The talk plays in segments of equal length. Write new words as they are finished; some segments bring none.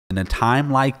In a time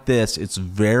like this, it's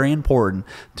very important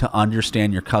to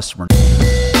understand your customer.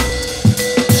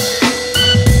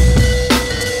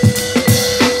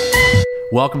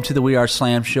 Welcome to the We Are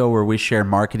Slam Show, where we share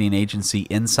marketing agency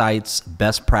insights,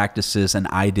 best practices, and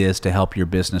ideas to help your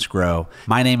business grow.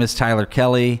 My name is Tyler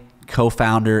Kelly,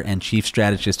 co-founder and chief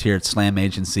strategist here at Slam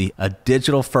Agency, a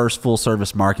digital-first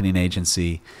full-service marketing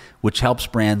agency which helps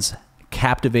brands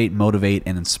captivate, motivate,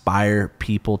 and inspire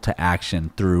people to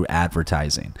action through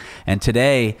advertising. And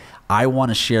today, I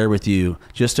want to share with you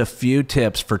just a few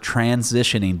tips for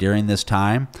transitioning during this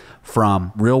time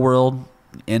from real-world,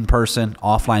 in-person,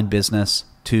 offline business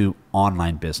to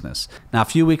online business. Now, a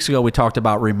few weeks ago, we talked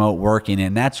about remote working,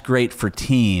 and that's great for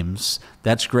teams.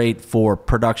 That's great for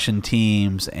production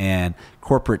teams and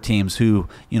corporate teams who,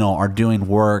 are doing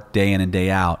work day in and day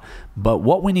out. But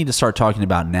what we need to start talking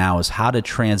about now is how to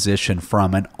transition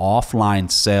from an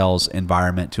offline sales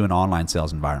environment to an online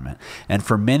sales environment. And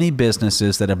for many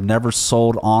businesses that have never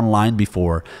sold online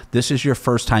before, this is your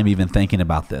first time even thinking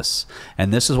about this.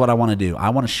 And this is what I want to do. I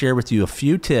want to share with you a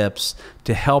few tips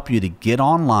to help you to get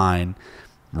online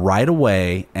right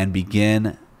away and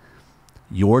begin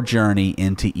your journey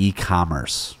into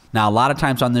e-commerce. Now, a lot of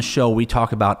times on this show, we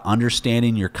talk about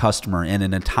understanding your customer. And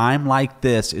in a time like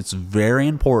this, it's very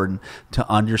important to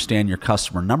understand your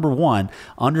customer. Number one,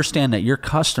 understand that your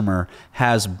customer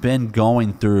has been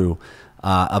going through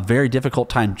a very difficult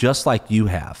time, just like you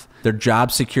have. Their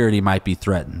job security might be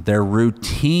threatened. Their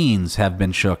routines have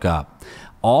been shook up.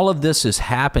 All of this is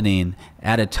happening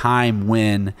at a time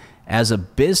when, as a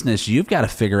business, you've got to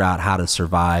figure out how to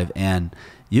survive, and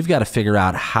you've got to figure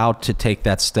out how to take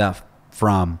that step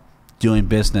from doing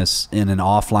business in an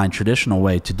offline traditional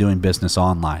way to doing business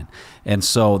online. And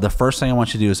so the first thing I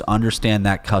want you to do is understand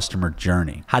that customer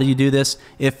journey. How do you do this?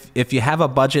 If you have a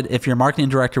budget, if you're a marketing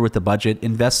director with a budget,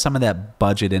 invest some of that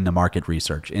budget into market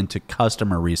research, into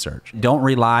customer research. Don't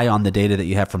rely on the data that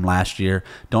you have from last year.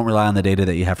 Don't rely on the data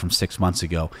that you have from 6 months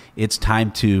ago. It's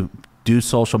time to do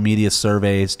social media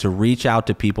surveys, to reach out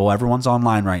to people. Everyone's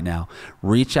online right now.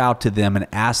 Reach out to them and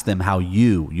ask them how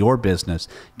your business,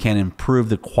 can improve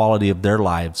the quality of their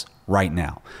lives right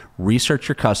now. Research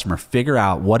your customer. Figure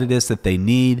out what it is that they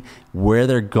need, where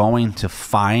they're going to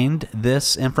find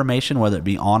this information, whether it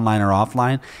be online or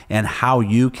offline, and how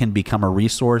you can become a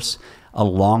resource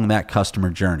along that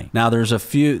customer journey. Now, there's a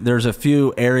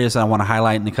few areas I want to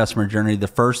highlight in the customer journey. The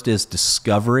first is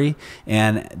discovery,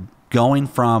 and going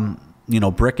from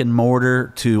brick and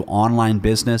mortar to online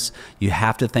business, you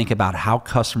have to think about how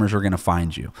customers are going to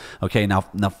find you. Okay, now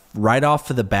right off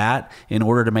of the bat, in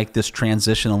order to make this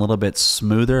transition a little bit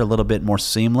smoother, a little bit more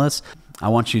seamless, I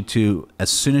want you to, as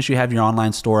soon as you have your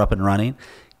online store up and running,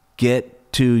 get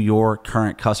to your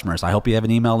current customers. I hope you have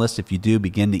an email list. If you do,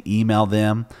 begin to email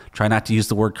them. Try not to use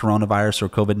the word coronavirus or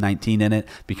COVID-19 in it,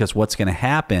 because what's going to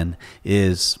happen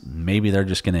is maybe they're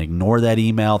just going to ignore that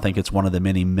email, think it's one of the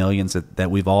many millions that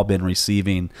we've all been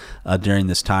receiving during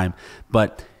this time.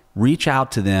 But reach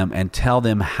out to them and tell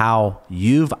them how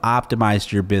you've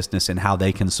optimized your business and how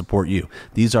they can support you.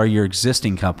 These are your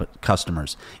existing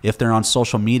customers. If they're on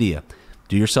social media,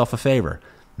 do yourself a favor.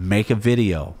 Make a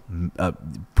video,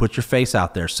 put your face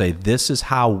out there, say this is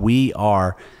how we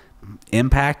are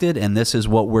impacted and this is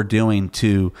what we're doing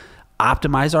to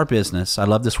optimize our business. I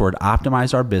love this word,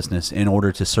 optimize our business, in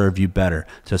order to serve you better,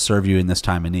 to serve you in this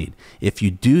time of need. If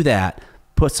you do that,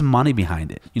 put some money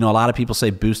behind it. A lot of people say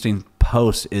boosting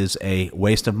posts is a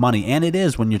waste of money, and it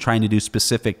is when you're trying to do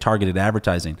specific targeted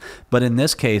advertising. But in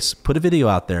this case, put a video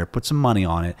out there, put some money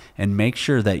on it, and make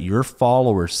sure that your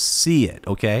followers see it,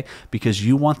 okay? Because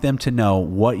you want them to know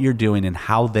what you're doing and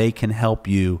how they can help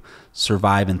you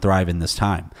survive and thrive in this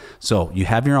time. So you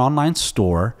have your online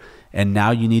store, and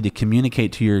now you need to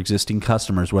communicate to your existing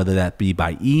customers, whether that be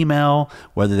by email,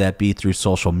 whether that be through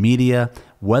social media,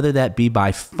 whether that be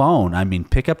by phone. I mean,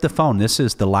 pick up the phone. This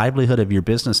is the livelihood of your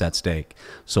business at stake.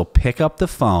 So pick up the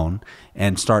phone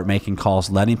and start making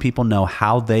calls, letting people know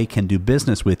how they can do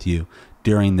business with you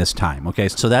during this time. Okay,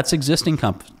 so that's existing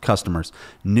customers.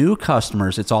 New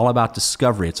customers, it's all about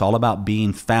discovery. It's all about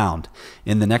being found.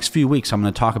 In the next few weeks, I'm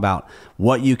going to talk about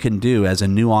what you can do as a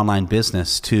new online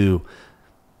business to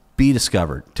be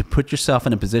discovered, to put yourself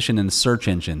in a position in the search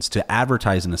engines, to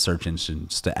advertise in the search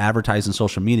engines, to advertise in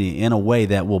social media in a way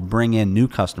that will bring in new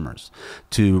customers,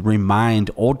 to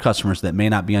remind old customers that may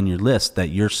not be on your list that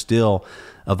you're still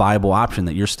a viable option,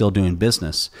 that you're still doing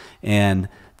business. And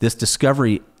this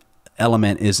discovery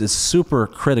element is super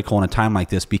critical in a time like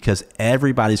this, because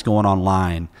everybody's going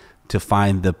online to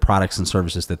find the products and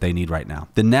services that they need right now.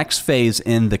 The next phase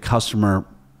in the customer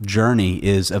journey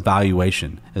is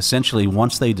evaluation. Essentially,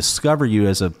 once they discover you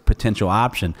as a potential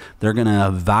option, they're going to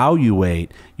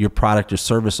evaluate your product or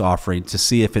service offering to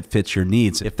see if it fits your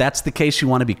needs. If that's the case, you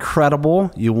want to be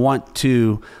credible. You want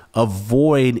to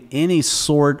avoid any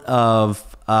sort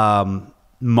of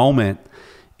moment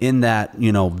in that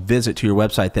visit to your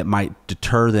website that might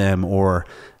deter them or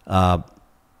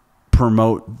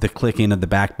promote the clicking of the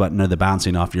back button or the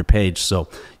bouncing off your page. So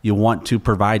you want to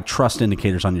provide trust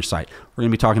indicators on your site. We're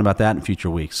going to be talking about that in future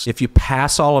weeks. If you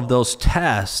pass all of those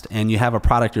tests and you have a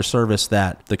product or service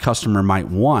that the customer might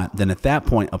want, then at that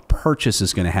point, a purchase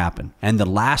is going to happen. And the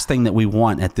last thing that we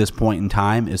want at this point in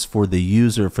time is for the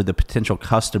user, for the potential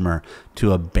customer,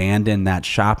 to abandon that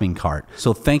shopping cart.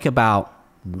 So think about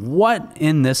what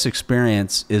in this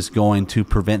experience is going to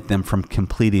prevent them from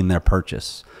completing their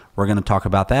purchase. We're going to talk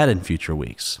about that in future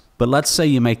weeks. But let's say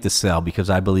you make the sale, because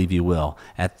I believe you will.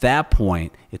 At that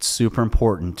point, it's super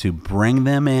important to bring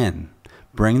them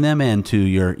into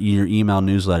your email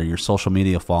newsletter, your social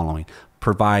media following.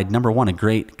 Provide, number one, a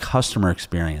great customer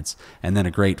experience, and then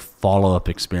a great follow-up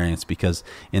experience, because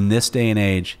in this day and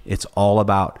age, it's all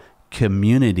about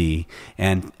community,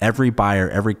 and every buyer,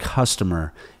 every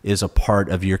customer is a part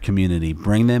of your community.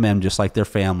 Bring them in just like their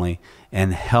family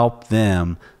and help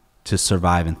them to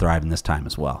survive and thrive in this time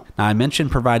as well. Now, I mentioned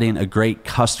providing a great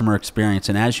customer experience,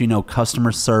 and as you know,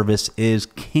 customer service is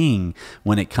king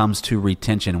when it comes to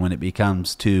retention, when it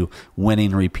comes to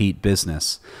winning repeat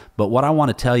business. But what I want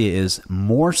to tell you is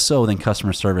more so than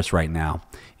customer service right now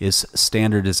is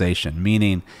standardization,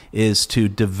 meaning is to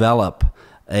develop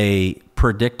a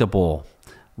predictable,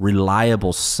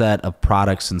 reliable set of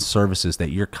products and services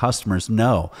that your customers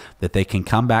know that they can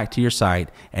come back to your site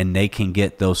and they can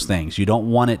get those things. You don't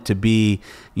want it to be,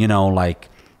 like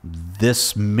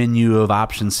this menu of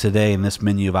options today and this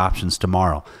menu of options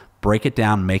tomorrow. Break it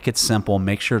down, make it simple,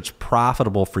 make sure it's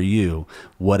profitable for you,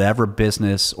 whatever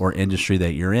business or industry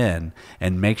that you're in,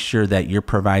 and make sure that you're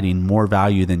providing more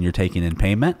value than you're taking in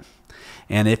payment.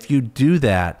 And if you do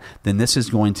that, then this is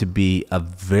going to be a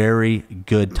very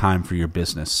good time for your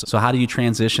business. So how do you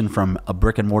transition from a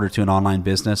brick and mortar to an online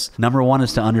business? Number one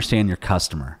is to understand your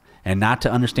customer, and not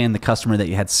to understand the customer that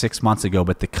you had 6 months ago,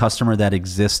 but the customer that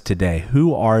exists today.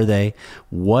 Who are they?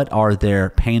 What are their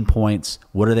pain points?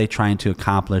 What are they trying to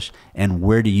accomplish? And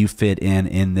where do you fit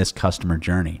in this customer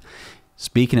journey?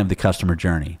 Speaking of the customer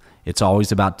journey, it's always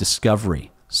about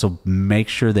discovery. So make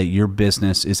sure that your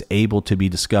business is able to be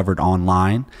discovered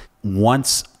online.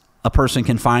 Once a person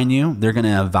can find you, they're going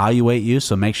to evaluate you.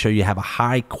 So make sure you have a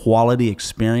high quality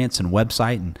experience and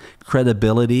website and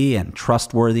credibility and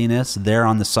trustworthiness there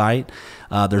on the site.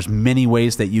 There's many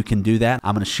ways that you can do that.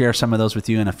 I'm going to share some of those with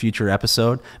you in a future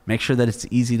episode. Make sure that it's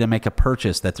easy to make a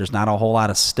purchase, that there's not a whole lot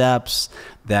of steps,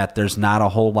 that there's not a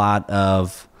whole lot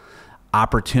of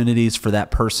opportunities for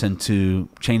that person to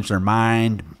change their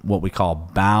mind, what we call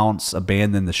bounce,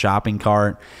 abandon the shopping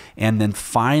cart. And then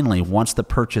finally, once the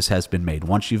purchase has been made,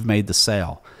 once you've made the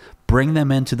sale, bring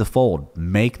them into the fold,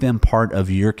 make them part of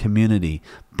your community,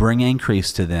 bring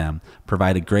increase to them,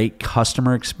 provide a great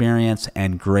customer experience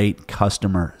and great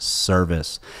customer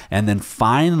service. And then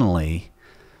finally,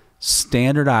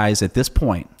 standardize at this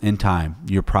point in time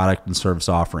your product and service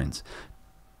offerings.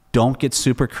 Don't get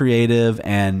super creative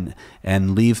and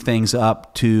leave things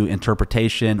up to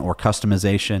interpretation or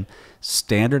customization.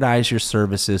 Standardize your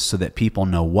services so that people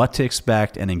know what to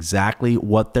expect and exactly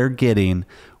what they're getting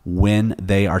when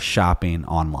they are shopping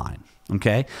online.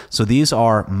 Okay? So these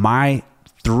are my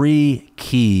 3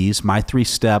 keys, my 3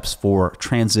 steps for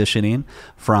transitioning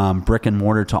from brick and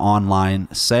mortar to online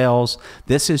sales.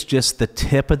 This is just the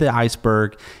tip of the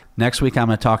iceberg. Next week, I'm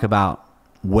going to talk about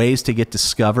ways to get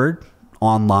discovered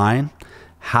online,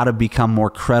 how to become more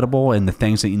credible, and the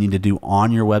things that you need to do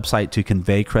on your website to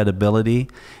convey credibility,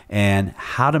 and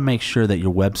how to make sure that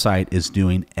your website is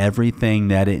doing everything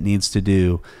that it needs to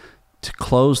do to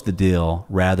close the deal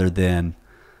rather than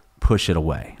push it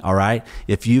away. All right?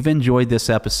 If you've enjoyed this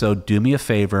episode, do me a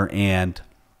favor and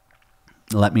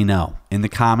let me know in the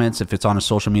comments. If it's on a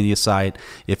social media site,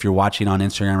 if you're watching on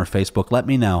Instagram or Facebook, let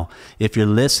me know. If you're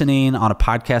listening on a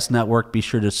podcast network, be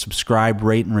sure to subscribe,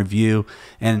 rate, and review.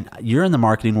 And you're in the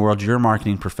marketing world, you're a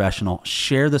marketing professional.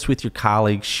 Share this with your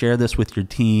colleagues, share this with your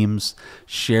teams,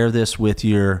 share this with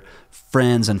your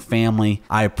friends and family.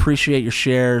 I appreciate your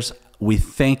shares. We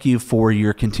thank you for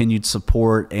your continued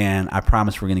support, and I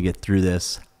promise we're going to get through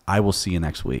this. I will see you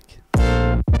next week.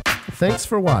 Thanks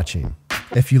for watching.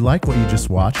 If you like what you just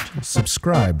watched,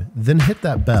 subscribe, then hit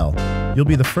that bell. You'll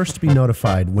be the first to be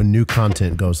notified when new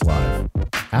content goes live.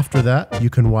 After that, you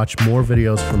can watch more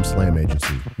videos from Slam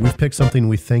Agency. We've picked something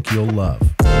we think you'll love.